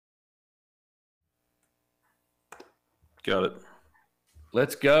Got it.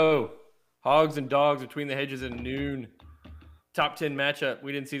 Let's go. Hogs and dogs between the hedges at noon. Top 10 matchup.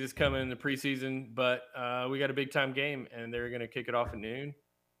 We didn't see this coming in the preseason, but we got a big time game, and they're going to kick it off at noon.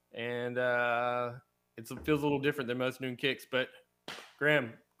 And it feels a little different than most noon kicks. But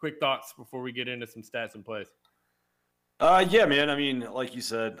Graham, quick thoughts before we get into some stats and plays. Yeah, man. I mean, like you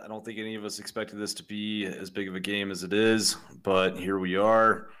said, I don't think any of us expected this to be as big of a game as it is, but here we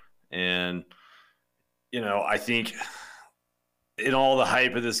are. And, I think in all the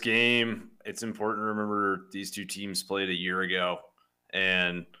hype of this game, it's important to remember these two teams played a year ago,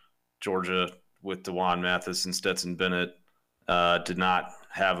 and Georgia with DeJuan Mathis and Stetson Bennett did not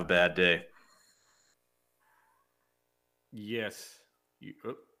have a bad day. Yes.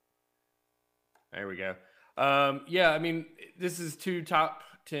 There we go. I mean, this is two top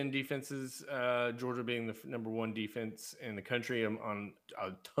 10 defenses, Georgia being the number one defense in the country on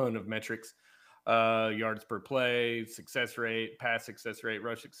a ton of metrics. Yards per play, success rate, pass success rate,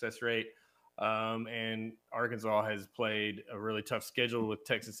 rush success rate. And Arkansas has played a really tough schedule with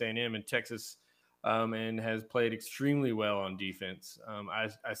Texas A&M and Texas and has played extremely well on defense.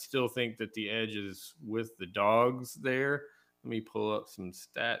 I still think that the edge is with the dogs there. Let me pull up some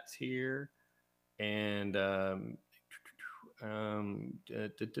stats here. And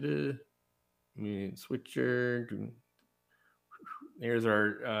switcher. Here's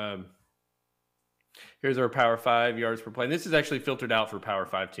our Power 5 yards per play. And this is actually filtered out for Power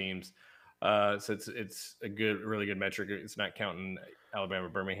 5 teams. So it's a really good metric. It's not counting Alabama,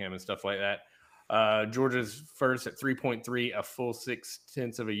 Birmingham, and stuff like that. Georgia's first at 3.3, a full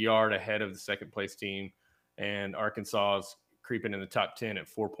 0.6 of a yard ahead of the second place team. And Arkansas's creeping in the top 10 at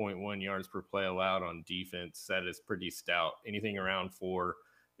 4.1 yards per play allowed on defense. That is pretty stout. Anything around 4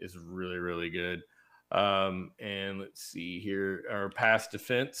 is really, really good. And let's see here. Our pass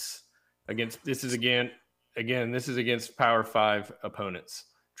defense this is against Power 5 opponents.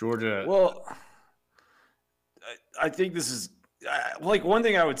 Georgia. Well, I think this is like one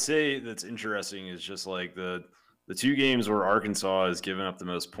thing I would say that's interesting is just like the two games where Arkansas has given up the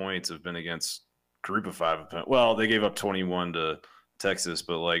most points have been against Group of 5 opponents. Well, they gave up 21 to Texas,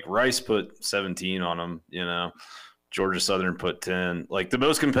 but like Rice put 17 on them. Georgia Southern put 10. Like the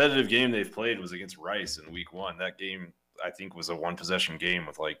most competitive game they've played was against Rice in week 1. That game I think was a 1-possession game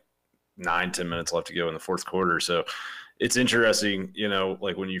with like 9-10 minutes left to go in the fourth quarter. So it's interesting,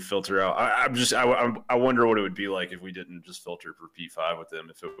 like when you filter out. I wonder what it would be like if we didn't just filter for P5 with them,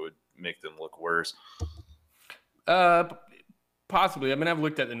 if it would make them look worse. Possibly. I mean, I've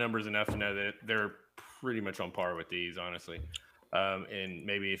looked at the numbers enough to know that they're pretty much on par with these, honestly. And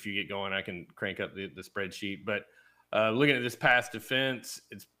maybe if you get going, I can crank up the spreadsheet. But looking at this pass defense,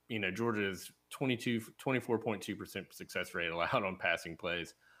 it's Georgia is 24.2% success rate allowed on passing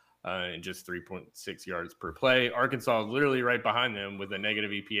plays. And just 3.6 yards per play. Arkansas is literally right behind them with a negative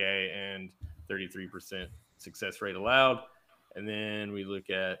EPA and 33% success rate allowed. And then we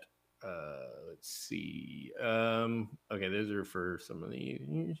look at, let's see. Okay, those are for some of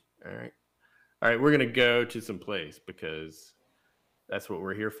these. All right, we're going to go to some plays because that's what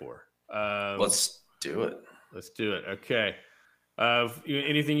we're here for. Let's do it. Okay.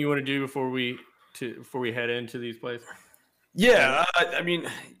 Anything you want to do before we head into these plays? Yeah, I mean,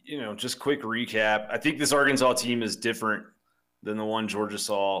 just quick recap. I think this Arkansas team is different than the one Georgia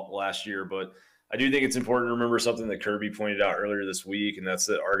saw last year, but I do think it's important to remember something that Kirby pointed out earlier this week, and that's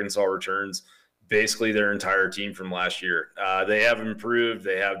that Arkansas returns basically their entire team from last year. They have improved,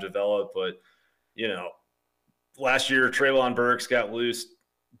 they have developed, but, last year Treylon Burks got loose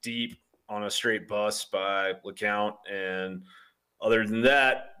deep on a straight bust by LeCount, and other than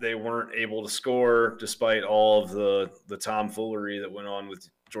that, they weren't able to score despite all of the tomfoolery that went on with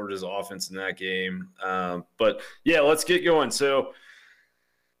Georgia's offense in that game. But, yeah, let's get going. So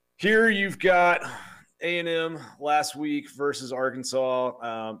here you've got A&M last week versus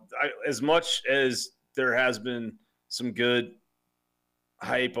Arkansas. As much as there has been some good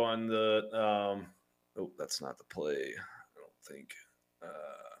hype on the that's not the play, I don't think.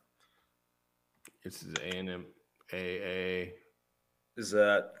 This is A&M AA. Is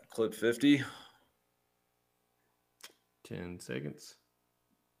that clip 50? 10 seconds.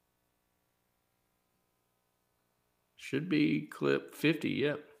 Should be clip 50,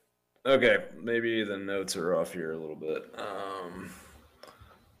 yep. Okay, maybe the notes are off here a little bit. I'm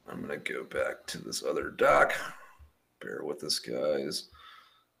going to go back to this other doc. Bear with us, guys.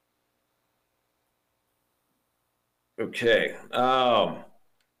 Okay.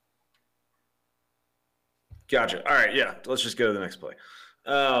 Gotcha. All right, yeah, let's just go to the next play.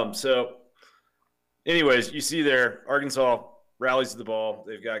 So, anyways, you see there, Arkansas rallies to the ball.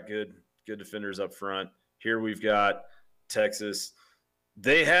 They've got good defenders up front. Here we've got Texas.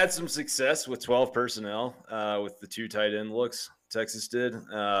 They had some success with 12 personnel with the 2 tight end looks Texas did,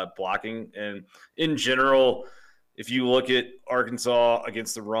 blocking. And in general, if you look at Arkansas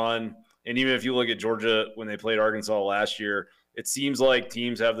against the run, and even if you look at Georgia when they played Arkansas last year, it seems like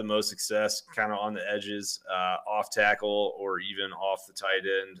teams have the most success kind of on the edges, off tackle or even off the tight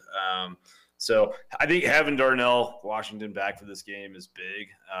end. So I think having Darnell Washington back for this game is big.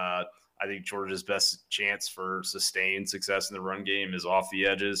 I think Georgia's best chance for sustained success in the run game is off the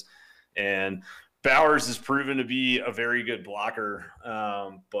edges. And Bowers has proven to be a very good blocker.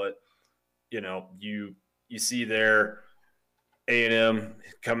 But, you see there A&M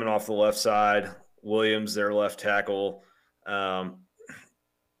coming off the left side, Williams, their left tackle,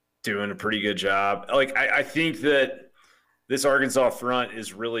 doing a pretty good job. I think that this Arkansas front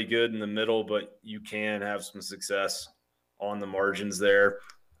is really good in the middle, but you can have some success on the margins there.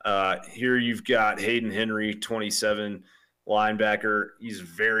 Here you've got Hayden Henry, 27 linebacker. He's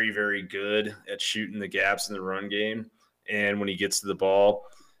very, very good at shooting the gaps in the run game. And when he gets to the ball,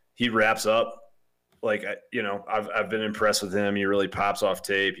 he wraps up. I've been impressed with him. He really pops off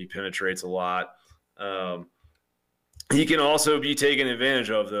tape. He penetrates a lot. He can also be taken advantage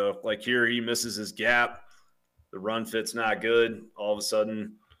of, though. Like here, he misses his gap. The run fit's not good. All of a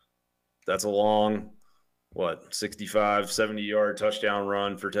sudden, that's a long – 65, 70-yard touchdown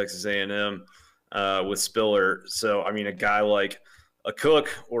run for Texas A&M with Spiller. So, a guy like a Cook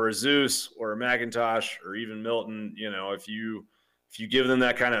or a Zeus or a McIntosh or even Milton, if you give them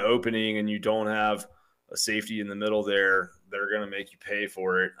that kind of opening and you don't have a safety in the middle there, they're going to make you pay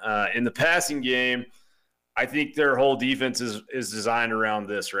for it. In the passing game, I think their whole defense is designed around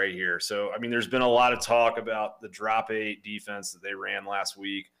this right here. So, there's been a lot of talk about the drop 8 defense that they ran last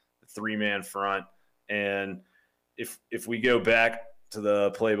week, the 3-man front. And if we go back to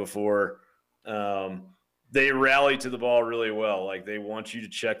the play before, they rally to the ball really well. Like they want you to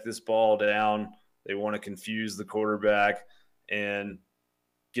check this ball down. They want to confuse the quarterback and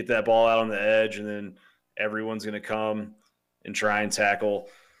get that ball out on the edge, and then everyone's going to come and try and tackle.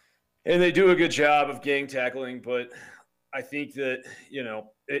 And they do a good job of gang tackling, but I think that,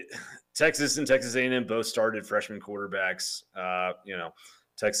 Texas and Texas A&M both started freshman quarterbacks.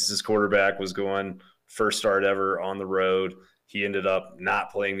 Texas's quarterback was going – first start ever on the road. He ended up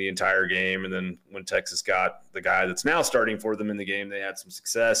not playing the entire game. And then when Texas got the guy that's now starting for them in the game, they had some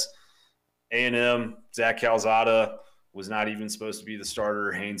success. A&M, Zach Calzada was not even supposed to be the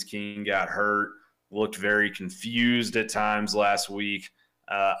starter. Haynes King got hurt, looked very confused at times last week.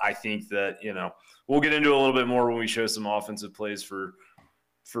 I think that, we'll get into a little bit more when we show some offensive plays for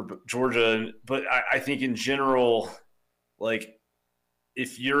Georgia. But I think in general,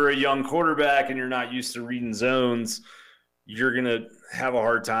 if you're a young quarterback and you're not used to reading zones, you're going to have a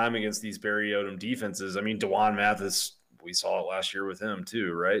hard time against these Barry Odom defenses. DeJuan Mathis, we saw it last year with him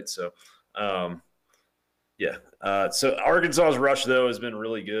too, right? So, so Arkansas's rush, though, has been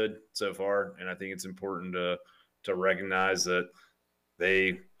really good so far, and I think it's important to recognize that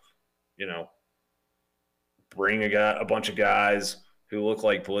they, bring a bunch of guys who look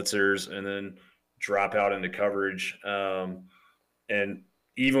like blitzers and then drop out into coverage. And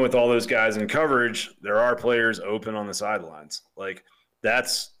even with all those guys in coverage, there are players open on the sidelines.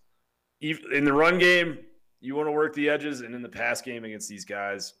 That's in the run game, you want to work the edges, and in the pass game against these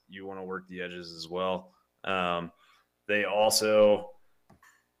guys, you want to work the edges as well. They also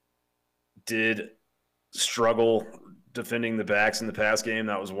did struggle defending the backs in the pass game.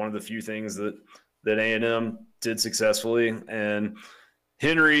 That was one of the few things that A&M did successfully. And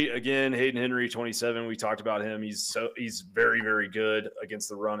Henry, again, Hayden Henry, 27. We talked about him. He's very, very good against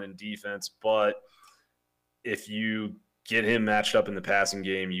the run and defense. But if you get him matched up in the passing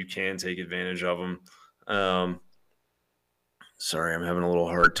game, you can take advantage of him. Sorry, I'm having a little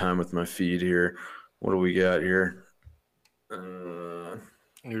hard time with my feed here. What do we got here?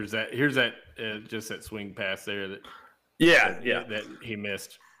 Here's that just that swing pass there that he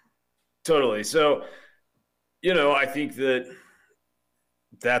missed. Totally. So, I think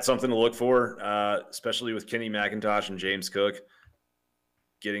that's something to look for, especially with Kenny McIntosh and James Cook.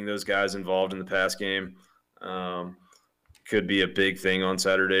 Getting those guys involved in the pass game could be a big thing on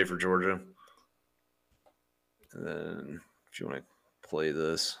Saturday for Georgia. And then if you want to play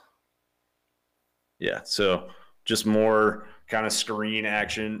this. Yeah, so just more kind of screen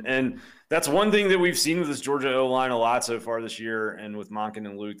action. And that's one thing that we've seen with this Georgia O-line a lot so far this year, and with Monken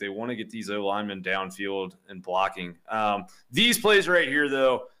and Luke, they want to get these O-linemen downfield and blocking. These plays right here,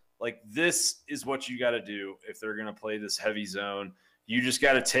 though, this is what you got to do if they're going to play this heavy zone. You just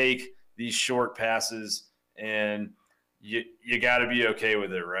got to take these short passes, and you got to be okay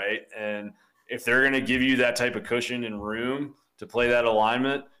with it, right? And if they're going to give you that type of cushion and room to play that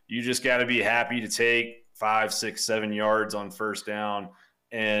alignment, you just got to be happy to take 5, 6, 7 yards on first down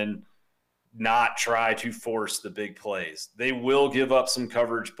and not try to force the big plays. They will give up some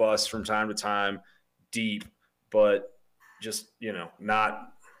coverage busts from time to time deep, but just,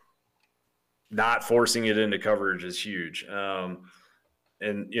 not forcing it into coverage is huge. And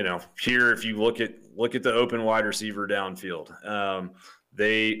here, if you look at the open wide receiver downfield,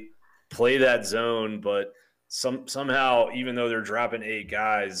 they play that zone, but somehow, even though they're dropping 8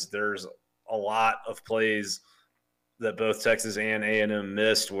 guys, there's a lot of plays that both Texas and A&M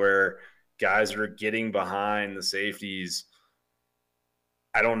missed where guys are getting behind the safeties.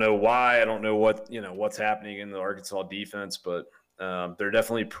 I don't know why. I don't know what's happening in the Arkansas defense, but they're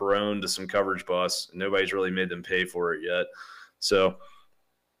definitely prone to some coverage busts. Nobody's really made them pay for it yet. So,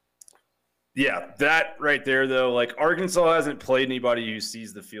 yeah, that right there, though, like Arkansas hasn't played anybody who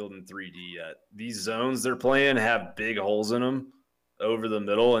sees the field in 3D yet. These zones they're playing have big holes in them over the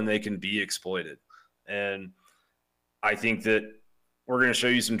middle, and they can be exploited. And I think that we're going to show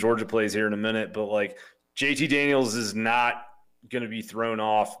you some Georgia plays here in a minute, but like JT Daniels is not going to be thrown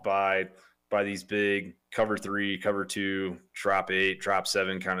off by these big cover 3, cover 2, drop 8, drop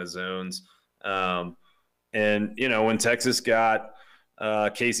 7 kind of zones. And, when Texas got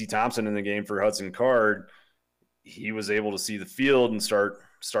Casey Thompson in the game for Hudson Card, he was able to see the field and start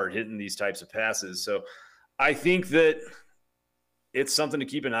hitting these types of passes. So I think that it's something to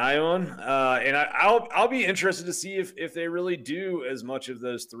keep an eye on. And I'll be interested to see if they really do as much of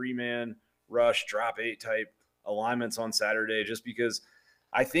those 3-man rush, drop 8 type alignments on Saturday, just because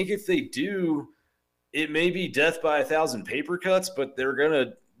I think if they do, it may be death by 1,000 paper cuts, but they're going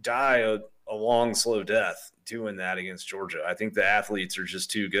to die a long, slow death doing that against Georgia. I think the athletes are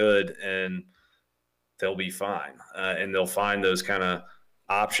just too good, and they'll be fine. And they'll find those kind of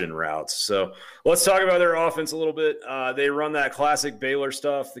option routes. So let's talk about their offense a little bit. They run that classic Baylor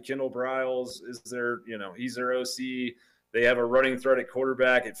stuff. The Kendall Briles is he's their OC. They have a running threat at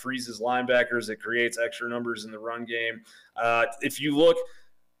quarterback. It freezes linebackers. It creates extra numbers in the run game. If you look,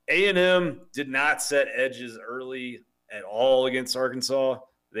 A&M did not set edges early at all against Arkansas.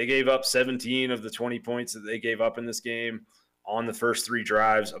 They gave up 17 of the 20 points that they gave up in this game on the first 3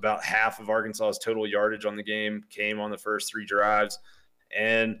 drives. About half of Arkansas's total yardage on the game came on the first 3 drives.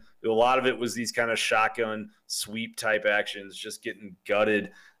 And a lot of it was these kind of shotgun sweep type actions, just getting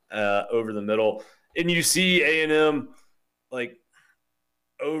gutted over the middle. And you see A&M like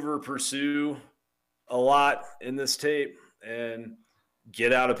over pursue a lot in this tape and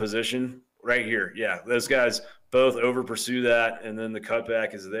get out of position right here. Yeah, those guys both over pursue that, and then the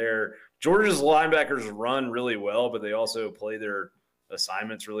cutback is there. Georgia's linebackers run really well, but they also play their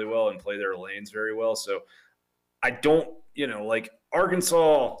assignments really well and play their lanes very well. So I don't,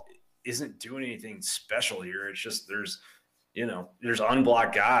 Arkansas isn't doing anything special here. It's just there's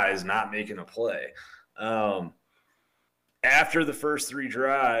unblocked guys not making a play. After the first 3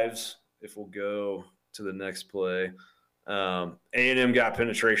 drives, if we'll go to the next play, A&M got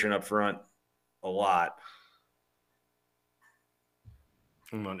penetration up front a lot.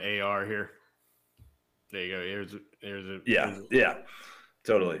 I'm on AR here. There you go. Here's a yeah,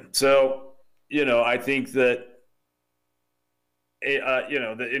 totally. So, I think that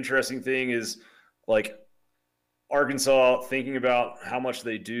the interesting thing is like Arkansas thinking about how much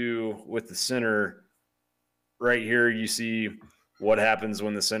they do with the center. Right here, you see what happens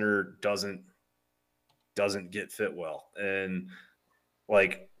when the center doesn't get fit well. And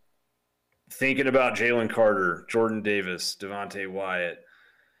like thinking about Jalen Carter, Jordan Davis, Devontae Wyatt,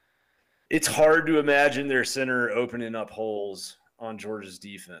 it's hard to imagine their center opening up holes on Georgia's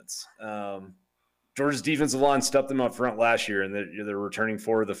defense. Georgia's defensive line stepped them up front last year, and they're returning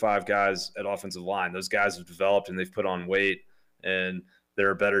 4 of the 5 guys at offensive line. Those guys have developed, and they've put on weight, and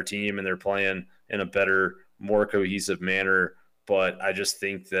they're a better team, and they're playing in a better, more cohesive manner. But I just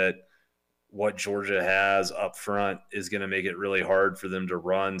think that what Georgia has up front is going to make it really hard for them to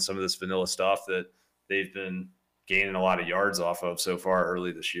run some of this vanilla stuff that they've been gaining a lot of yards off of so far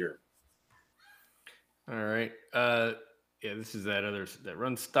early this year. All right. This is that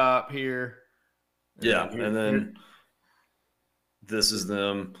run stop here. And then this is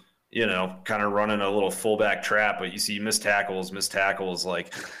them, kind of running a little fullback trap, but you see missed tackles.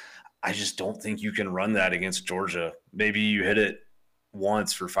 Like, I just don't think you can run that against Georgia. Maybe you hit it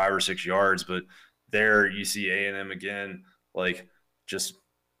once for 5 or 6 yards, but there you see A&M again, like just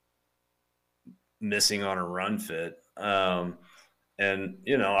missing on a run fit. And,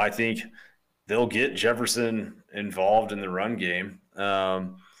 I think they'll get Jefferson involved in the run game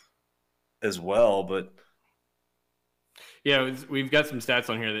as well. But Yeah, we've got some stats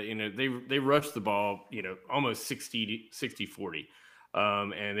on here that they rush the ball almost 60-40,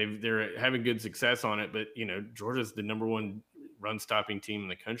 and they're having good success on it. But Georgia's the number one run stopping team in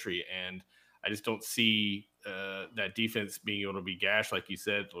the country, and I just don't see that defense being able to be gashed like you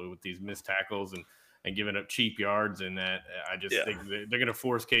said with these missed tackles and giving up cheap yards. And that I just think they're going to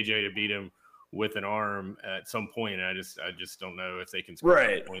force KJ to beat him with an arm at some point. And I just don't know if they can score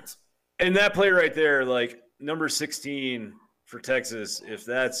points. And that play right there, like number 16 for Texas, if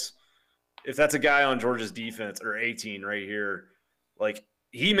that's a guy on Georgia's defense, or 18 right here, like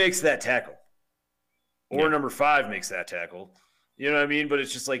he makes that tackle. Or number 5 makes that tackle. You know what I mean? But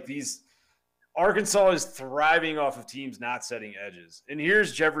it's just like Arkansas is thriving off of teams not setting edges. And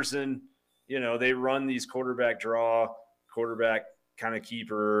here's Jefferson, they run these quarterback draw, quarterback kind of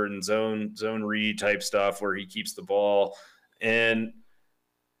keeper and zone read type stuff where he keeps the ball. And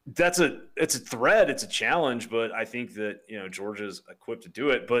it's a threat, it's a challenge, but I think that Georgia's equipped to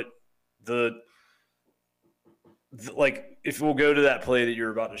do it. But like if we'll go to that play that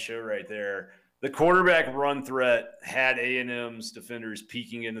you're about to show right there, the quarterback run threat had A&M's defenders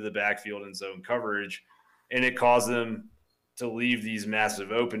peeking into the backfield in zone coverage, and it caused them to leave these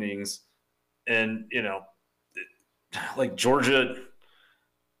massive openings. And like Georgia,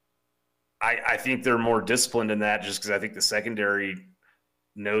 I think they're more disciplined in that, just because I think the secondary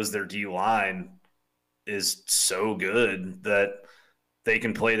knows their D-line is so good that they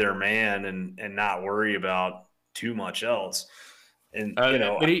can play their man and not worry about too much else. And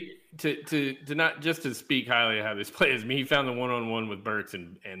but to not just to speak highly of how this play is, he found the one-on-one with Burks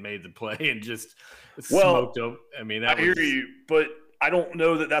and made the play and just smoked him. I mean, I hear you, but I don't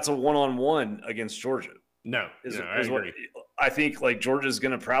know that that's a one-on-one against Georgia. No, I think like Georgia's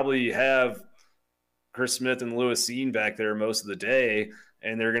going to probably have Chris Smith and Lewis Cine back there most of the day,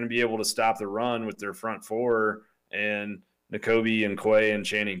 and they're going to be able to stop the run with their front four and Nakobe and Quay and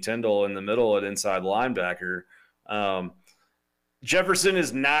Channing Tindall in the middle at inside linebacker. Jefferson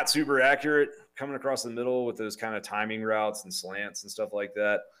is not super accurate coming across the middle with those kind of timing routes and slants and stuff like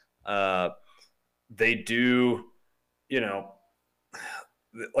that. They do,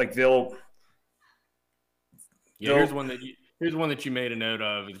 like they'll. Yeah, here's one that you made a note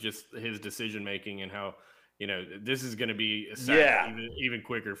of, is just his decision making and how this is going to be a sack even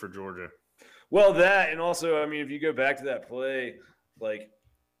quicker for Georgia. Well, that, and also, I mean, if you go back to that play, like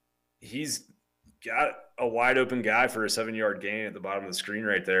he's got a wide open guy for a 7-yard gain at the bottom of the screen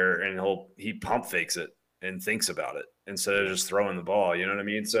right there, and he pump fakes it and thinks about it instead of just throwing the ball. You know what I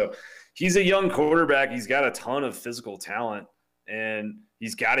mean? So he's a young quarterback. He's got a ton of physical talent, and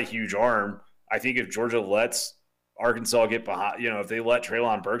he's got a huge arm. I think if Georgia lets Arkansas get behind, if they let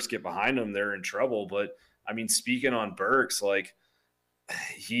Treylon Burks get behind them, they're in trouble. But I mean, speaking on Burks, like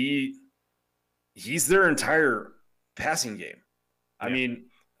he's their entire passing game. I mean,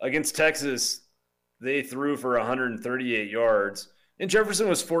 against Texas, they threw for 138 yards, and Jefferson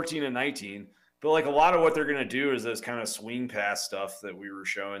was 14 and 19. But like a lot of what they're going to do is this kind of swing pass stuff that we were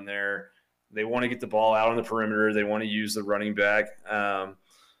showing there. They want to get the ball out on the perimeter. They want to use the running back,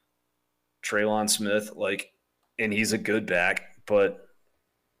 Treylon Smith, and he's a good back, but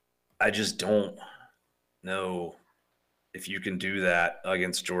I just don't know if you can do that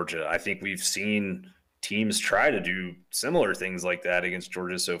against Georgia. I think we've seen teams try to do similar things like that against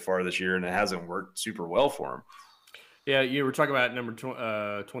Georgia so far this year, and it hasn't worked super well for them. Yeah, you were talking about number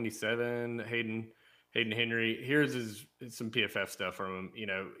 27, Hayden Henry. Here's some PFF stuff from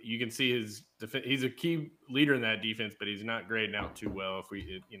him. You can see he's a key leader in that defense, but he's not grading out too well if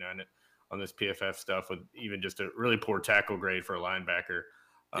we, on this PFF stuff, with even just a really poor tackle grade for a linebacker.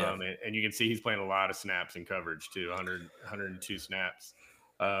 And you can see he's playing a lot of snaps in coverage too, 102 snaps.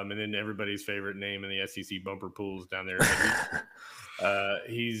 And then everybody's favorite name in the SEC, Bumper Pools down there.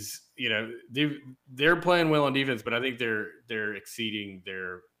 He's they're playing well on defense, but I think they're exceeding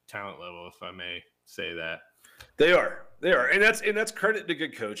their talent level, if I may say that. They are, and that's credit to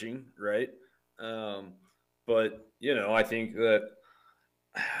good coaching, right? But I think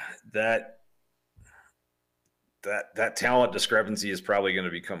that talent discrepancy is probably going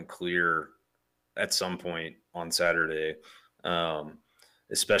to become clear at some point on Saturday,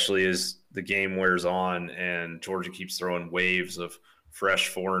 especially as the game wears on and Georgia keeps throwing waves of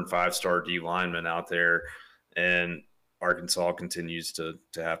fresh 4- and 5-star D linemen out there, and Arkansas continues to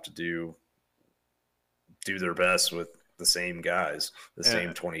have to do their best with the same guys,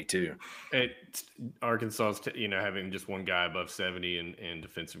 same 22. Arkansas's having just one guy above 70 in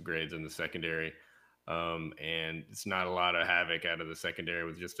defensive grades in the secondary. And it's not a lot of havoc out of the secondary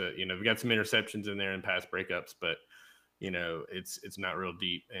with just we got some interceptions in there and pass breakups, but it's not real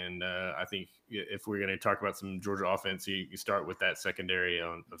deep. And I think if we're going to talk about some Georgia offense, you start with that secondary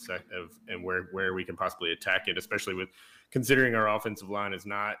and where we can possibly attack it, especially with considering our offensive line is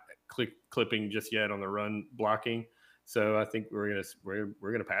not clipping just yet on the run blocking. So I think we're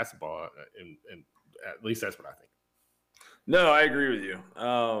gonna pass the ball, and at least that's what I think. No, I agree with you.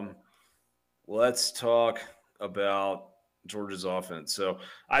 Let's talk about Georgia's offense. So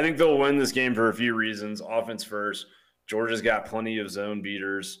I think they'll win this game for a few reasons. Offense first. Georgia's got plenty of zone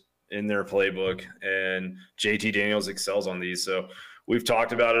beaters in their playbook, and JT Daniels excels on these. So we've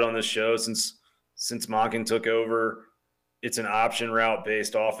talked about it on this show since Monken took over. It's an option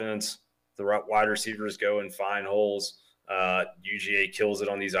route-based offense. The wide receivers go and find holes. UGA kills it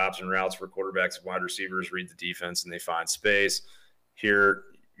on these option routes where quarterbacks and wide receivers read the defense and they find space. Here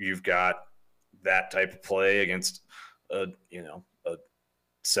you've got that type of play against a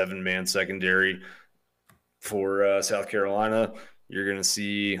 7-man secondary for South Carolina. You're going to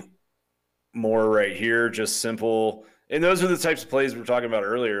see more right here, just simple. And those are the types of plays we were talking about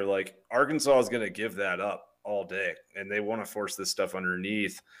earlier. Like Arkansas is going to give that up all day, and they want to force this stuff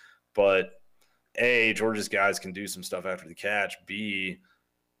underneath. But A, Georgia's guys can do some stuff after the catch. B,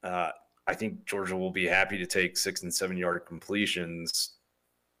 I think Georgia will be happy to take 6- and 7-yard completions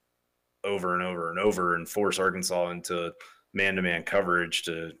over and over and over and force Arkansas into man-to-man coverage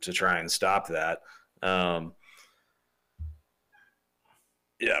to try and stop that.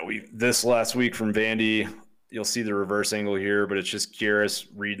 This last week from Vandy, you'll see the reverse angle here, but it's just Kearis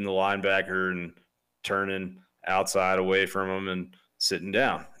reading the linebacker and turning outside away from him and sitting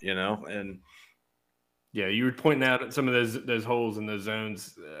down, and yeah, you were pointing out some of those holes in those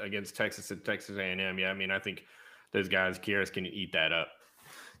zones against Texas and Texas A&M. Yeah, I mean, I think those guys, Kearis, can eat that up.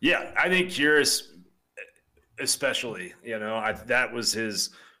 Yeah, I think Kearis especially, that was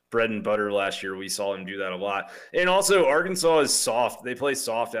his bread and butter last year. We saw him do that a lot. And also Arkansas is soft. They play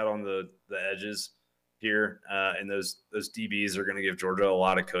soft out on the edges here, and those DBs are going to give Georgia a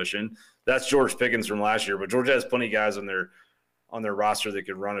lot of cushion. That's George Pickens from last year, but Georgia has plenty of guys on their roster that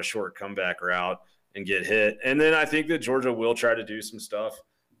could run a short comeback route and get hit. And then I think that Georgia will try to do some stuff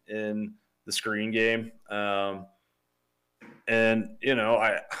in the screen game. I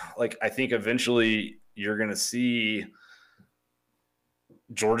think eventually you're going to see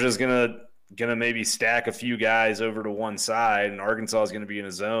Georgia's going to maybe stack a few guys over to one side, and Arkansas is going to be in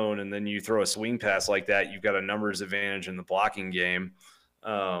a zone, and then you throw a swing pass like that, you've got a numbers advantage in the blocking game.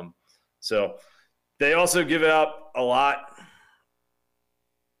 So they also give out a lot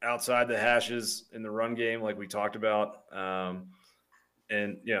outside the hashes in the run game, like we talked about.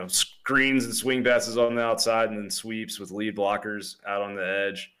 And screens and swing passes on the outside, and then sweeps with lead blockers out on the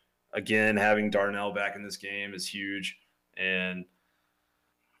edge. Again, having Darnell back in this game is huge. And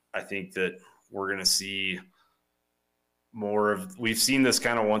I think that we're going to see more of – we've seen this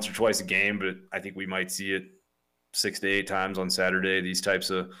kind of once or twice a game, but I think we might see it 6 to 8 times on Saturday, these types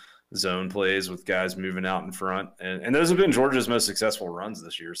of zone plays with guys moving out in front. And those have been Georgia's most successful runs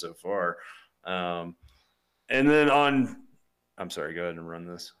this year so far. And then I'm sorry, go ahead and run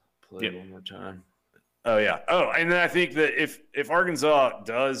this play one more time. Oh, yeah. Oh, and then I think that if Arkansas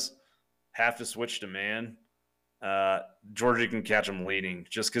does have to switch to man, Georgia can catch them leading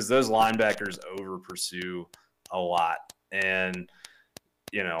just because those linebackers over pursue a lot. And,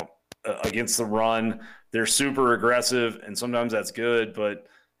 against the run, they're super aggressive, and sometimes that's good, but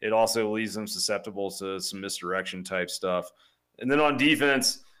it also leaves them susceptible to some misdirection type stuff. And then on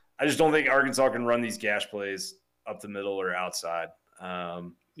defense, I just don't think Arkansas can run these gash plays up the middle or outside. I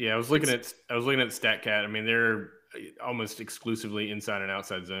was looking at StatCat. I mean, they're almost exclusively inside and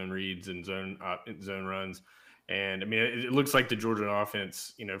outside zone reads and zone runs. And I mean, it looks like the Georgia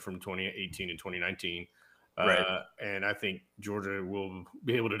offense, from 2018 and 2019. Right. And I think Georgia will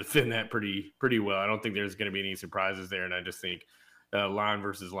be able to defend that pretty well. I don't think there's going to be any surprises there. And I just think line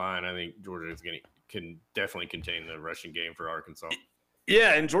versus line, I think Georgia can definitely contain the rushing game for Arkansas.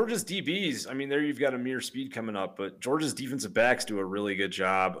 Yeah, and Georgia's DBs, I mean, there you've got Amir Speed coming up, but Georgia's defensive backs do a really good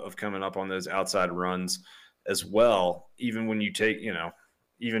job of coming up on those outside runs as well. Even when you take,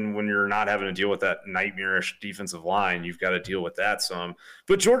 even when you're not having to deal with that nightmarish defensive line, you've got to deal with that some.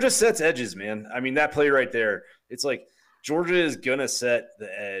 But Georgia sets edges, man. I mean, that play right there, it's like Georgia is going to set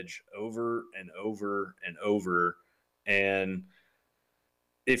the edge over and over and over. And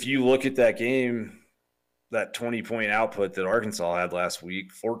if you look at that game, that 20-point output that Arkansas had last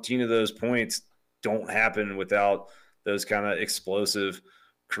week, 14 of those points don't happen without those kind of explosive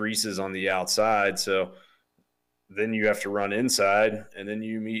creases on the outside. So then you have to run inside, and then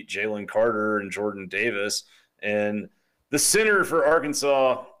you meet Jalen Carter and Jordan Davis. And the center for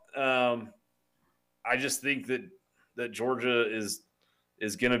Arkansas, I just think that that Georgia is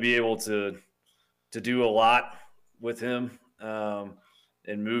going to be able to do a lot with him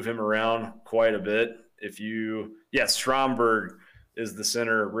and move him around quite a bit. Stromberg is the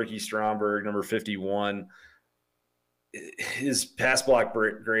center, Ricky Stromberg, number 51. His pass block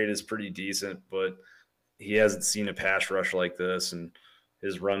grade is pretty decent, but he hasn't seen a pass rush like this, and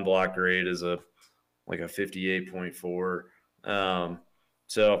his run block grade is a 58.4.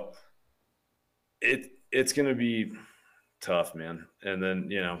 So it's going to be tough, man. And then,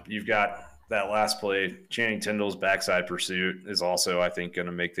 you've got that last play. Channing Tindall's backside pursuit is also, I think, going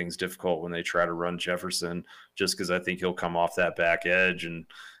to make things difficult when they try to run Jefferson, just because I think he'll come off that back edge. And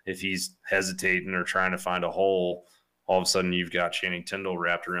if he's hesitating or trying to find a hole, all of a sudden you've got Channing Tindall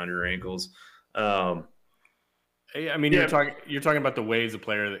wrapped around your ankles. You're talking about the ways a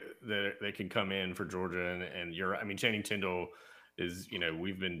player that can come in for Georgia, and Channing Tindall is,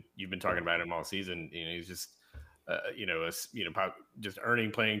 you've been talking about him all season. He's just, just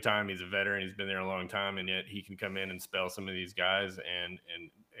earning playing time. He's a veteran. He's been there a long time, and yet he can come in and spell some of these guys and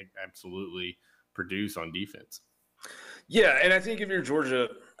absolutely produce on defense. Yeah, and I think if you're Georgia,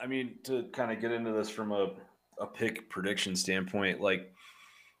 to kind of get into this from a pick prediction standpoint, like,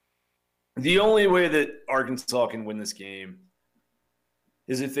 the only way that Arkansas can win this game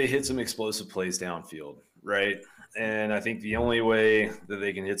is if they hit some explosive plays downfield, right? And I think the only way that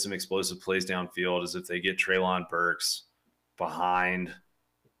they can hit some explosive plays downfield is if they get Treylon Burks behind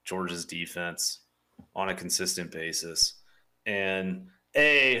Georgia's defense on a consistent basis. And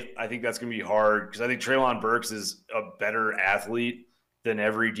I think that's going to be hard because I think Treylon Burks is a better athlete than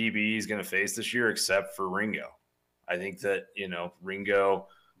every DB he's going to face this year except for Ringo. I think that, Ringo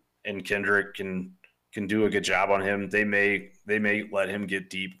and Kendrick can do a good job on him. They may let him get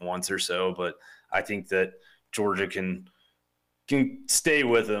deep once or so, but I think that Georgia can stay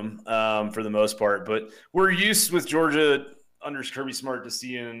with him for the most part. But we're used with Georgia under Kirby Smart to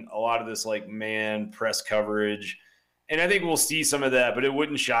seeing a lot of this like man press coverage, and I think we'll see some of that. But it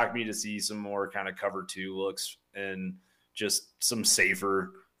wouldn't shock me to see some more kind of cover 2 looks and just some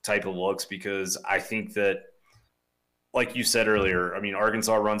safer type of looks, because I think that, like you said earlier,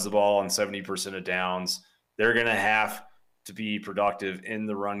 Arkansas runs the ball on 70% of downs. They're going to have to be productive in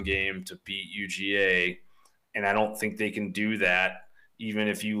the run game to beat UGA, and I don't think they can do that even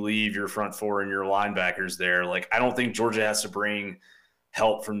if you leave your front 4 and your linebackers there. Like, I don't think Georgia has to bring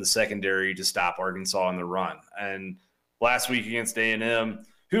help from the secondary to stop Arkansas in the run. And last week against A&M,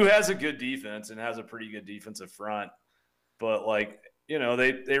 who has a good defense and has a pretty good defensive front, but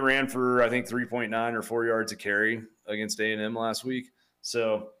they ran for, I think, 3.9 or 4 yards a carry against A&M last week.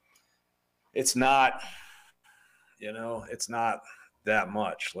 So it's not, it's not that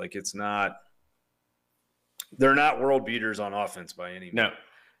much. Like, they're not world beaters on offense by any means. No.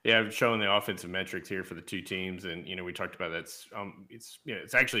 Yeah, I've shown the offensive metrics here for the two teams, and we talked about that.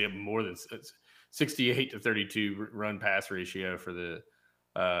 It's actually more than 68 to 32 run pass ratio for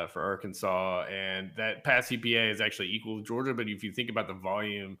Arkansas, and that pass CPA is actually equal to Georgia. But if you think about the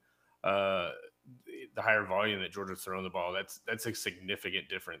volume, the higher volume that Georgia's throwing the ball, that's a significant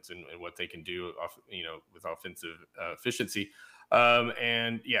difference in what they can do with offensive efficiency.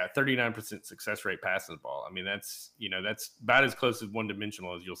 39% success rate passing the ball. That's about as close as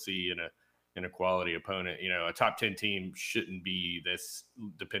one-dimensional as you'll see in a quality opponent. A top 10 team shouldn't be this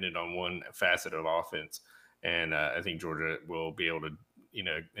dependent on one facet of offense. And I think Georgia will be able to,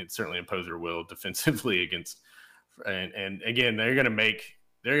 and certainly impose their will defensively against, and again, they're going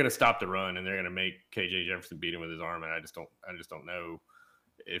to stop the run, and they're going to make KJ Jefferson beat him with his arm. And I just don't know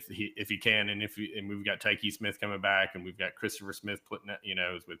if he can. And we've got Tyke Smith coming back, and we've got Christopher Smith putting that,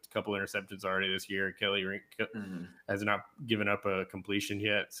 with a couple interceptions already this year. Kelly Rink has not given up a completion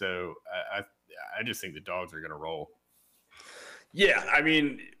yet. So I just think the Dogs are going to roll. Yeah.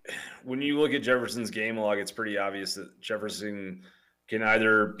 When you look at Jefferson's game log, it's pretty obvious that Jefferson can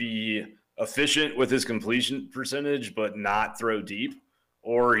either be efficient with his completion percentage, but not throw deep,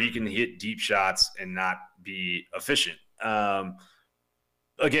 or he can hit deep shots and not be efficient.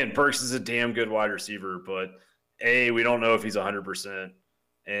 Again, Burks is a damn good wide receiver, but A, we don't know if he's 100%,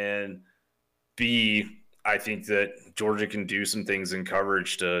 and B, I think that Georgia can do some things in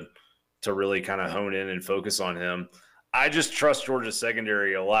coverage to really kind of hone in and focus on him. I just trust Georgia's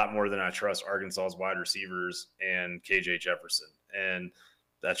secondary a lot more than I trust Arkansas's wide receivers and KJ Jefferson, and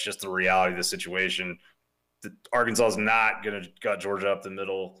that's just the reality of the situation. Arkansas is not going to gut Georgia up the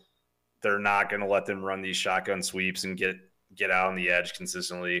middle. They're not going to let them run these shotgun sweeps and get out on the edge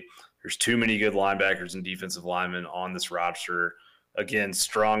consistently. There's too many good linebackers and defensive linemen on this roster. Again,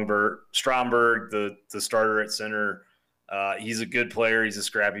 Stromberg, the starter at center, He's a good player. He's a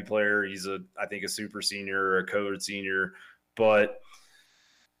scrappy player. He's I think a super senior or a code senior, but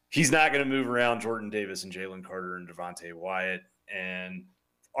he's not going to move around Jordan Davis and Jalen Carter and Devontae Wyatt. And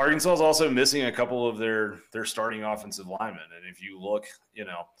Arkansas is also missing a couple of their starting offensive linemen. And if you look,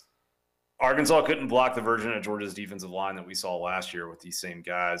 Arkansas couldn't block the version of Georgia's defensive line that we saw last year with these same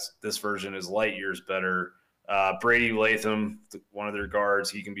guys. This version is light years better. Brady Latham, one of their guards,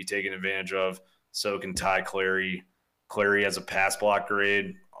 he can be taken advantage of. So can Ty Clary. Clary has a pass block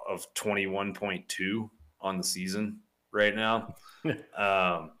grade of 21.2 on the season right now.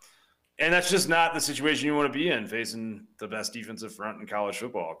 And that's just not the situation you want to be in, facing the best defensive front in college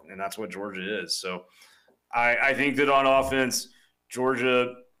football. And that's what Georgia is. So I think that on offense,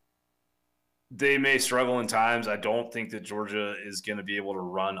 Georgia, they may struggle in times. I don't think that Georgia is going to be able to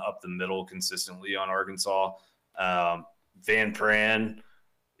run up the middle consistently on Arkansas. Van Pran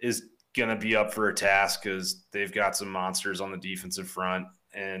is going to be up for a task because they've got some monsters on the defensive front.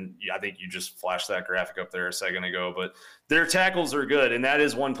 And I think you just flashed that graphic up there a second ago. But their tackles are good, and that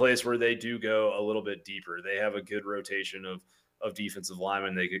is one place where they do go a little bit deeper. They have a good rotation of defensive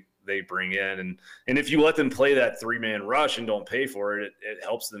linemen they bring in. And if you let them play that three-man rush and don't pay for it, it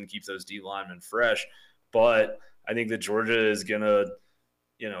helps them keep those D linemen fresh. But I think that Georgia is going to,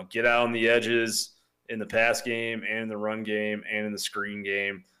 get out on the edges in the pass game and in the run game and in the screen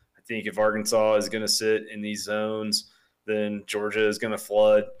game. I think if Arkansas is going to sit in these zones, then Georgia is going to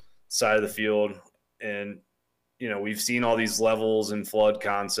flood side of the field. And, we've seen all these levels and flood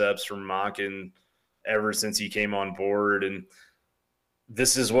concepts from Monken ever since he came on board. And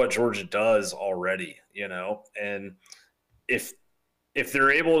this is what Georgia does already, and if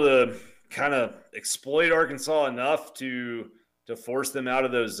they're able to kind of exploit Arkansas enough to force them out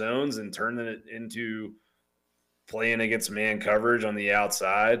of those zones and turn it into playing against man coverage on the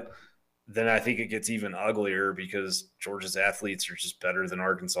outside, then I think it gets even uglier because Georgia's athletes are just better than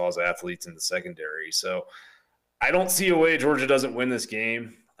Arkansas's athletes in the secondary. So I don't see a way Georgia doesn't win this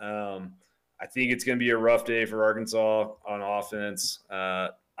game. I think it's going to be a rough day for Arkansas on offense.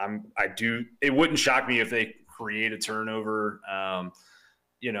 It wouldn't shock me if they create a turnover. On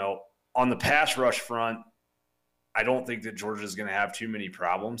the pass rush front, I don't think that Georgia is going to have too many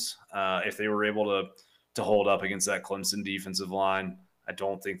problems. If they were able to hold up against that Clemson defensive line, I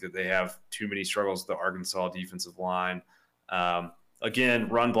don't think that they have too many struggles with the Arkansas defensive line. Again,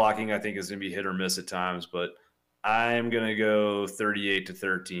 run blocking I think is going to be hit or miss at times, but I'm going to go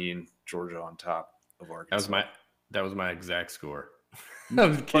 38-13, Georgia on top of Arkansas. That was my exact score.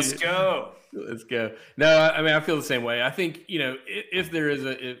 Let's go. Let's go. No, I mean, I feel the same way. I think, if there's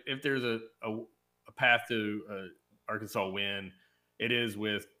a path to Arkansas win, it is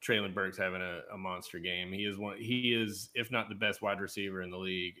with Treylon Burks having a monster game. He is, if not the best wide receiver in the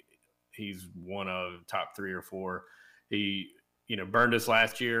league, he's one of top 3 or 4. He, burned us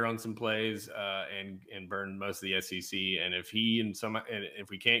last year on some plays and burned most of the SEC. And if if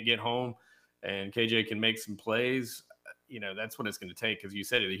we can't get home and KJ can make some plays, that's what it's going to take. Because you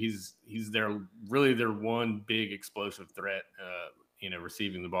said it, he's their one big explosive threat,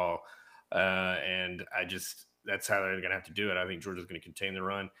 receiving the ball. And that's how they're going to have to do it. I think Georgia's going to contain the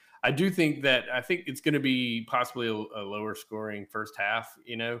run. I think it's going to be possibly a lower scoring first half.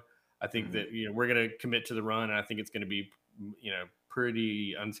 I think that, we're going to commit to the run, and I think it's going to be,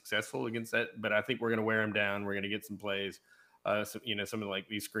 pretty unsuccessful against that. But I think we're going to wear them down. We're going to get some plays, some of like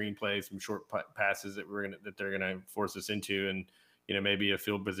these screen plays, some short passes that they're going to force us into, and maybe a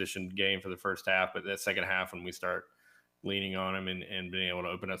field position game for the first half. But that second half, when we start leaning on them and being able to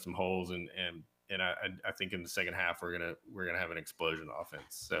open up some holes, and I think in the second half we're gonna have an explosion offense.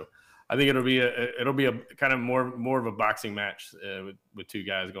 So I think it'll be a kind of more of a boxing match with two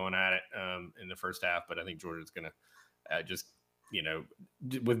guys going at it in the first half. But I think Georgia's gonna just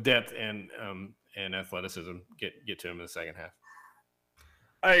with depth and athleticism get to him in the second half.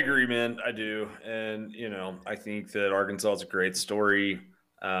 I agree, man. I do. And, I think that Arkansas is a great story.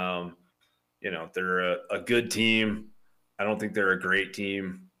 They're a good team. I don't think they're a great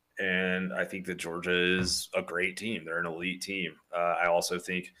team. And I think that Georgia is a great team. They're an elite team. I also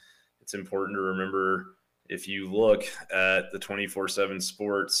think it's important to remember, if you look at the 24/7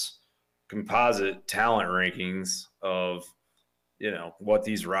 Sports composite talent rankings of, what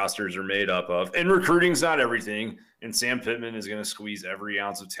these rosters are made up of. And recruiting's not everything. And Sam Pittman is going to squeeze every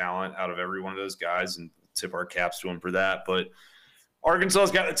ounce of talent out of every one of those guys, and tip our caps to him for that. But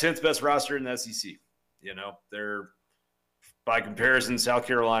Arkansas's got the 10th best roster in the SEC. They're, by comparison, South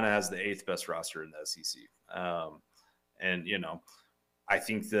Carolina has the 8th best roster in the SEC. And, I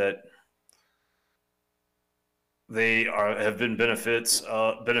think that have been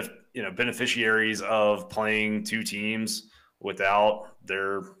beneficiaries of playing two teams without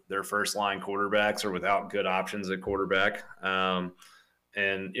their first line quarterbacks or without good options at quarterback. And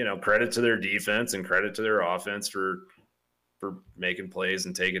credit to their defense and credit to their offense for making plays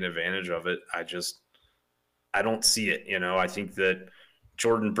and taking advantage of it. I don't see it. I think that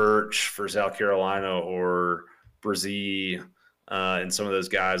Jordan Birch for South Carolina or Brzee and some of those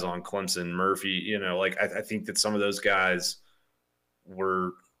guys on Clemson, Murphy, I think that some of those guys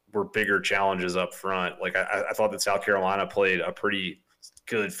were bigger challenges up front. Like I thought that South Carolina played a pretty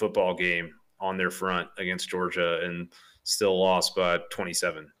good football game on their front against Georgia and still lost by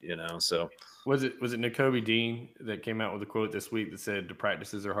 27, so. Was it Nakobe Dean that came out with a quote this week that said the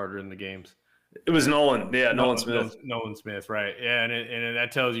practices are harder than the games? It was Nolan. Yeah, Nolan Smith. Nolan Smith, right. Yeah, and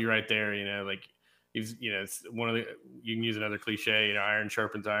that tells you right there, he's, it's one of the, you can use another cliche, iron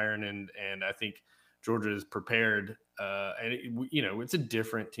sharpens iron, and I think Georgia is prepared. And it's a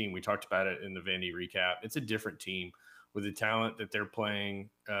different team. We talked about it in the Vandy recap. It's a different team with the talent that they're playing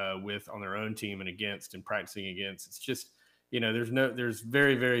with on their own team and against and practicing against. It's just, there's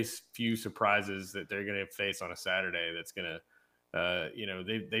very, very few surprises that they're going to face on a Saturday. That's going to,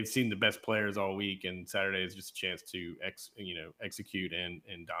 they've seen the best players all week, and Saturday is just a chance to execute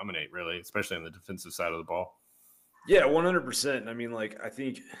and dominate, really, especially on the defensive side of the ball. Yeah, 100%. I mean, I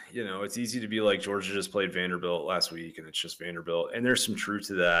think, it's easy to be like Georgia just played Vanderbilt last week and it's just Vanderbilt. And there's some truth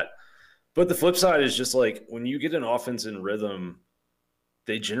to that. But the flip side is just when you get an offense in rhythm,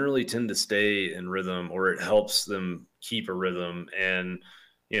 they generally tend to stay in rhythm, or it helps them keep a rhythm. And,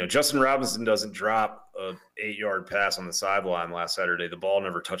 Justin Robinson doesn't drop a 8-yard pass on the sideline last Saturday. The ball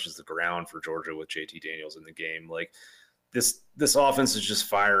never touches the ground for Georgia with JT Daniels in the game. This offense is just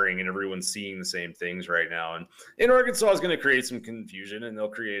firing, and everyone's seeing the same things right now. And Arkansas is going to create some confusion, and they'll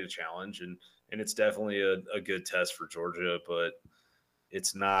create a challenge, and it's definitely a good test for Georgia, but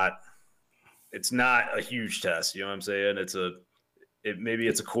it's not a huge test. You know what I'm saying? Maybe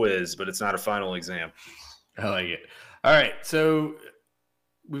it's a quiz, but it's not a final exam. I like it. All right, so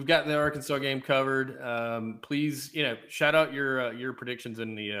we've got the Arkansas game covered. Please, shout out your predictions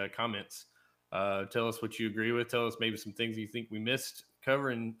in the comments. Tell us what you agree with. Tell us maybe some things you think we missed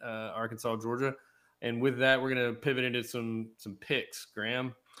covering Arkansas, Georgia. And with that, we're going to pivot into some picks.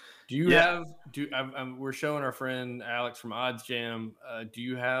 Graham, do you have – we're showing our friend Alex from Odds Jam. Do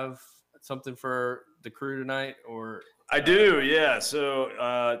you have something for the crew tonight? Or I do, yeah.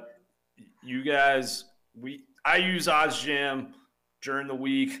 So you guys – I use Odds Jam during the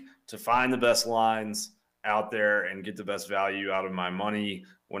week to find the best lines out there and get the best value out of my money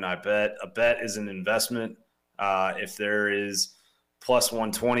when I bet. A bet is an investment. If there is plus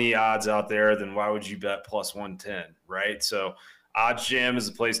 120 odds out there, then why would you bet plus 110, right? So Odds Jam is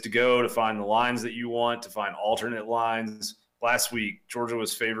a place to go to find the lines that you want, to find alternate lines. Last week, Georgia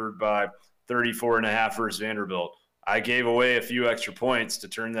was favored by 34.5 versus Vanderbilt. I gave away a few extra points to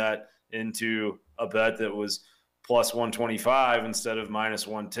turn that into a bet that was plus 125 instead of minus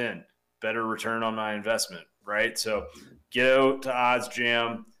 110. Better return on my investment, right? So go to Odds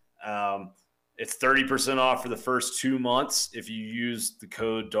Jam. It's 30% off for the first 2 months if you use the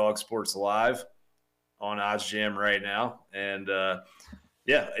code DogSportsLive on Odds Jam right now. And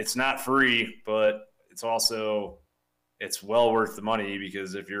it's not free, but it's well worth the money,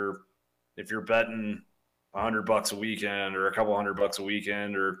 because if you're betting $100 a weekend or a couple $100 a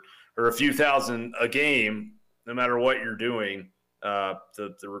weekend or a few thousand a game, no matter what you're doing,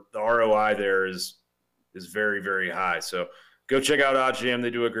 the ROI there is very, very high. So go check out Odds Jam. They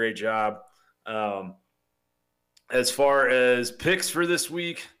do a great job. As far as picks for this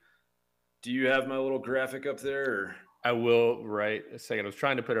week, do you have my little graphic up there? Or? I will right a second. I was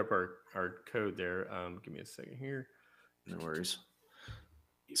trying to put up our code there. Give me a second here. No worries.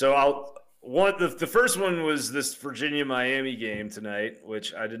 So the first one was this Virginia-Miami game tonight,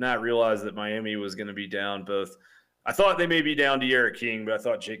 which I did not realize that Miami was going to be down both. I thought they may be down to Eric King, but I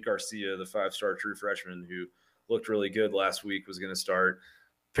thought Jake Garcia, the 5-star true freshman who looked really good last week, was going to start.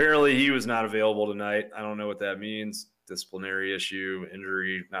 Apparently he was not available tonight. I don't know what that means. Disciplinary issue,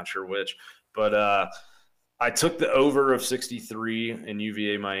 injury, not sure which. But I took the over of 63 in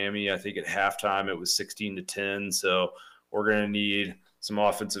UVA Miami. I think at halftime it was 16-10. So we're going to need some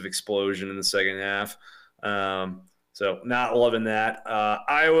offensive explosion in the second half. So not loving that.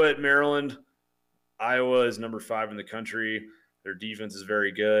 Iowa at Maryland. Iowa is number 5 in the country. Their defense is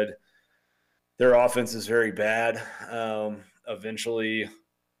very good. Their offense is very bad. Eventually,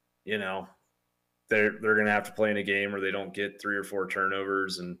 they're going to have to play in a game where they don't get 3 or 4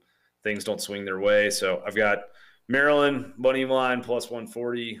 turnovers and things don't swing their way. So I've got Maryland money line plus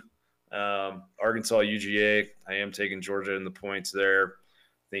 140. Arkansas, UGA. I am taking Georgia in the points there.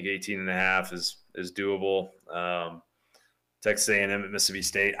 I think 18.5 is doable. Texas A&M at Mississippi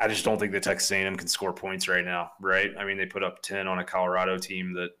State. I just don't think that Texas A&M can score points right now, right? I mean, they put up 10 on a Colorado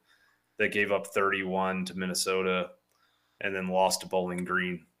team that gave up 31 to Minnesota and then lost to Bowling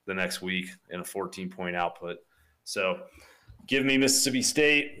Green the next week in a 14-point output. So give me Mississippi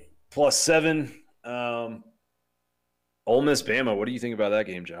State +7. Ole Miss, Bama. What do you think about that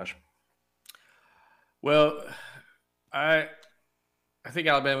game, Josh? Well, I think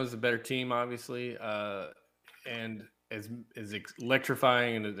Alabama's a better team, obviously, and as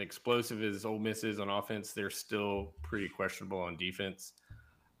electrifying and as explosive as Ole Miss is on offense, they're still pretty questionable on defense.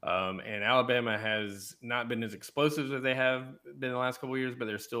 And Alabama has not been as explosive as they have been the last couple of years, but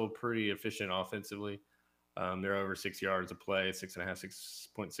they're still pretty efficient offensively. They're over 6 yards a play,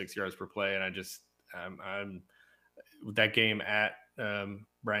 6.6 yards per play, and I'm with that game at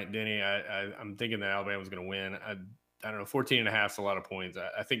Bryant Denny. I'm thinking that Alabama's going to win. I don't know, 14.5 is a lot of points.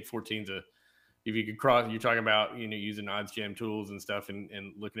 I think 14's if you could cross, you're talking about, using odds jam tools and stuff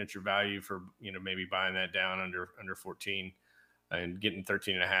and looking at your value for, maybe buying that down under 14 and getting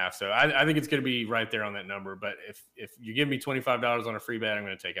 13.5. So I think it's going to be right there on that number. But if you give me $25 on a free bet, I'm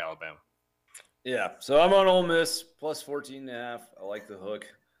going to take Alabama. Yeah. So I'm on Ole Miss +14.5. I like the hook.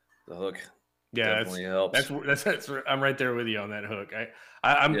 The hook. Yeah, definitely helps. That's I'm right there with you on that hook.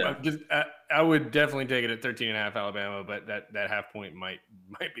 I would definitely take it at 13.5 Alabama, but that half point might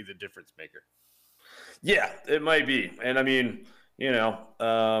be the difference maker. Yeah, it might be. And I mean,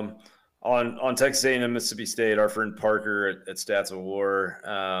 on Texas A&M Mississippi State, our friend Parker at Stats of War,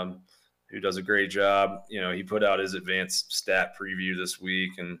 who does a great job. He put out his advanced stat preview this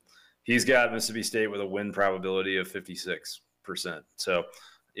week, and he's got Mississippi State with a win probability of 56%. So,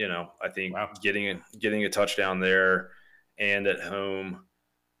 I think getting a touchdown there and at home,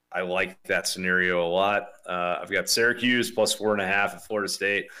 I like that scenario a lot. I've got Syracuse +4.5 at Florida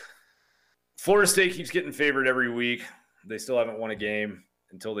State. Florida State keeps getting favored every week. They still haven't won a game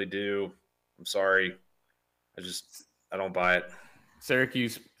until they do. I'm sorry. I don't buy it.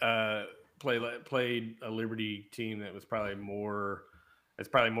 Syracuse played a Liberty team that was probably more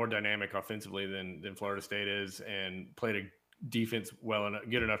dynamic offensively than Florida State is, and played a defense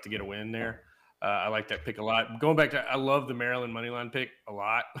good enough to get a win there. I like that pick a lot. Going back to, I love the Maryland moneyline pick a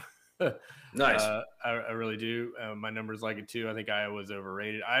lot. Nice. I really do. My numbers like it too. I think Iowa's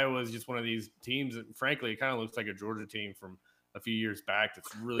overrated. Iowa's just one of these teams that, frankly, it kind of looks like a Georgia team from a few years back.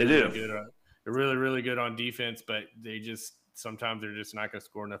 That's really good. They're really, really good on defense, but sometimes they're just not going to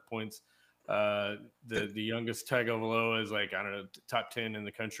score enough points. The youngest Tagovailoa is top 10 in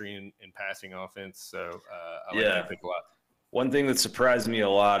the country in passing offense. So I like that pick a lot. One thing that surprised me a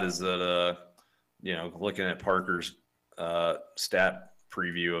lot is that looking at Parker's stat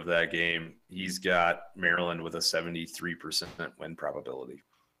preview of that game, he's got Maryland with a 73% win probability.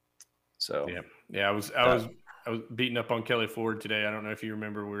 So I was beating up on Kelly Ford today. I don't know if you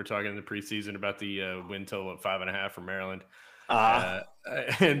remember, we were talking in the preseason about the win total at 5.5 for Maryland.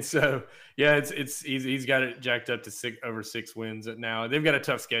 And so he's got it jacked up to over 6 wins now. They've got a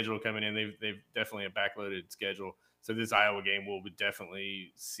tough schedule coming in. They've definitely a backloaded schedule. So this Iowa game will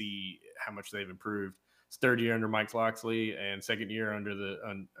definitely see how much they've improved. It's third year under Mike Locksley and second year under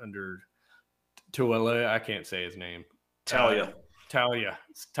Tuala. I can't say his name. Talia.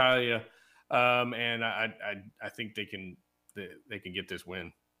 And I think they can get this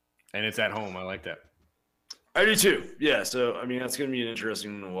win, and it's at home. I like that. I do too. Yeah. So I mean, that's going to be an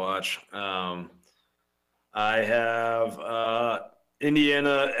interesting one to watch. I have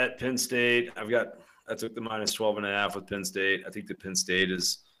Indiana at Penn State. I took the -12.5 with Penn State. I think that Penn State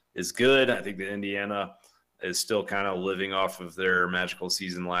is good. I think that Indiana is still kind of living off of their magical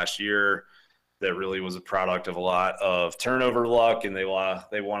season last year. That really was a product of a lot of turnover luck, and they won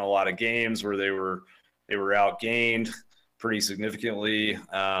a lot of games where they were outgained pretty significantly.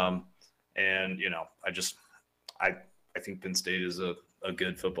 I think Penn State is a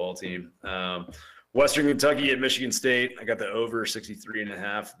good football team. Western Kentucky at Michigan State. I got the over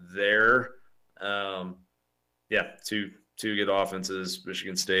 63.5 there. Two good offenses.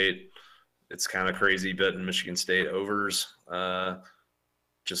 Michigan State. It's kind of crazy betting Michigan State overs.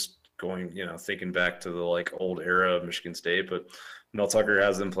 Just going, thinking back to the old era of Michigan State, but Mel Tucker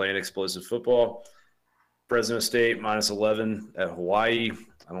has them playing explosive football. Fresno State -11 at Hawaii.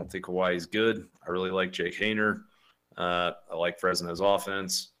 I don't think Hawaii's good. I really like Jake Haener. I like Fresno's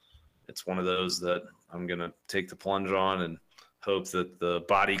offense. It's one of those that I'm going to take the plunge on and hope that the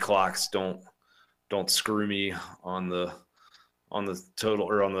body clocks don't screw me on the total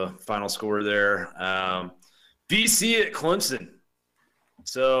or on the final score there. BC at Clemson.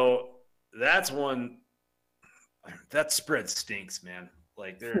 So that's one that spread stinks, man.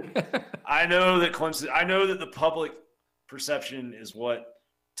 Like I know that the public perception is what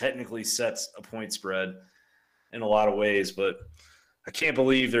technically sets a point spread in a lot of ways, but I can't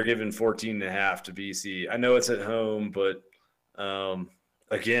believe they're giving 14.5 to BC. I know it's at home, but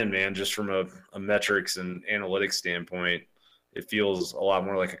again, man, just from a metrics and analytics standpoint, it feels a lot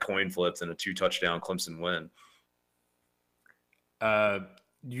more like a coin flip than a 2-touchdown Clemson win.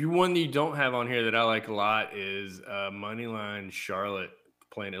 One that you don't have on here that I like a lot is Moneyline Charlotte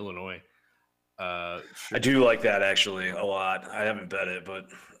playing Illinois. I do like that actually a lot. I haven't bet it, but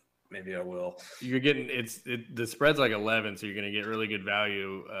maybe I will. You're getting the spread's like 11, so you're going to get really good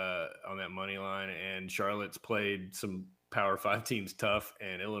value on that money line. And Charlotte's played some Power 5 teams tough,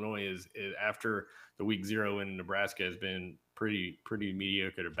 and Illinois is after the week 0 in Nebraska has been pretty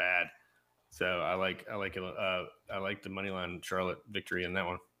mediocre to bad. So I like the money line Charlotte victory in that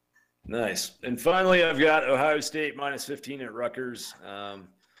one. Nice. And finally, I've got Ohio State -15 at Rutgers.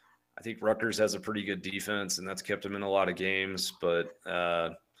 I think Rutgers has a pretty good defense, and that's kept them in a lot of games. But I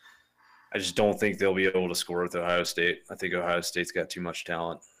just don't think they'll be able to score with Ohio State. I think Ohio State's got too much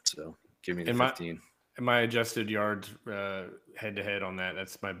talent. So give me the 15. My adjusted yards head-to-head on that,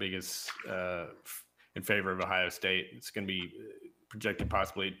 that's my biggest in favor of Ohio State. It's going to be projected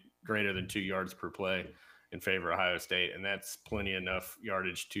possibly greater than 2 yards per play in favor of Ohio State, and that's plenty enough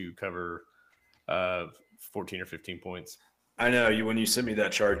yardage to cover 14 or 15 points. I know when you sent me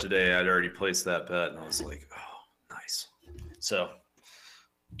that chart today, I'd already placed that bet, and I was like, "Oh, nice." So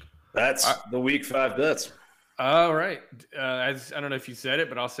that's the week 5 bets. All right. I don't know if you said it,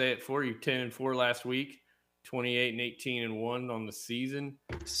 but I'll say it for you. 10-4 last week, 28-18-1 on the season.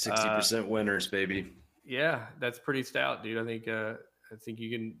 60% winners, baby. Yeah, that's pretty stout, dude. I think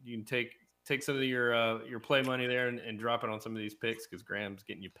you can take some of your play money there and drop it on some of these picks because Graham's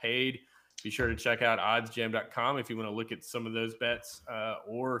getting you paid. Be sure to check out oddsjam.com if you want to look at some of those bets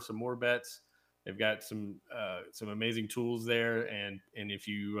or some more bets. They've got some amazing tools there, and if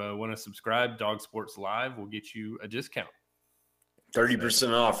you want to subscribe, Dog Sports Live will get you a discount.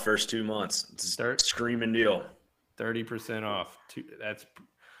 30% off first 2 months. It's a screaming deal. 30% off.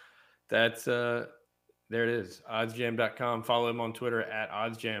 That's there it is. Oddsjam.com. Follow him on Twitter at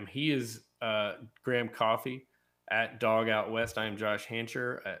oddsjam. He is Graham Coffee at Dog Out West. I am Josh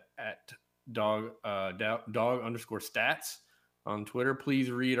Hancher at dog_stats. On Twitter. Please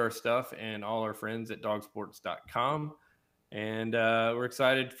read our stuff and all our friends at dogsports.com. And we're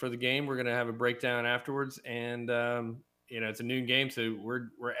excited for the game. We're going to have a breakdown afterwards. And, it's a noon game, so we're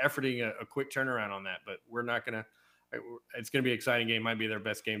efforting a quick turnaround on that. But we're not going to – it's going to be an exciting game. Might be their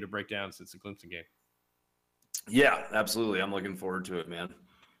best game to break down since the Clemson game. Yeah, absolutely. I'm looking forward to it, man.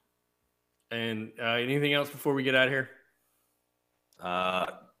 And anything else before we get out of here?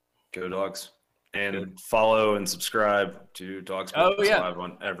 Go Dogs. And follow and subscribe to Dog Sports Live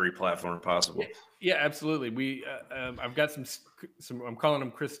on every platform possible. Yeah, absolutely. I've got some. I'm calling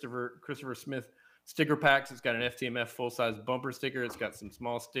them Christopher Smith sticker packs. It's got an FTMF full-size bumper sticker. It's got some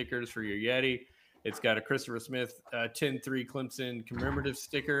small stickers for your Yeti. It's got a Christopher Smith 10-3 Clemson commemorative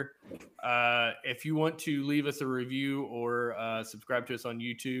sticker. If you want to leave us a review or subscribe to us on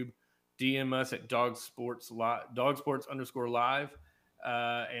YouTube, DM us at Dog Sports _live.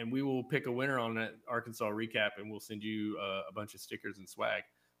 And we will pick a winner on that Arkansas recap, and we'll send you a bunch of stickers and swag.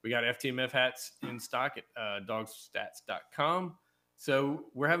 We got FTMF hats in stock at dogstats.com. So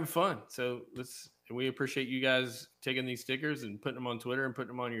we're having fun. So we appreciate you guys taking these stickers and putting them on Twitter and putting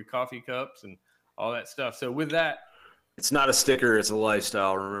them on your coffee cups and all that stuff. So with that, it's not a sticker, it's a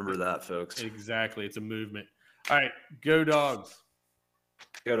lifestyle. Remember that, folks. Exactly. It's a movement. All right, go Dogs.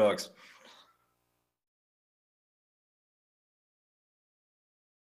 Go Dogs.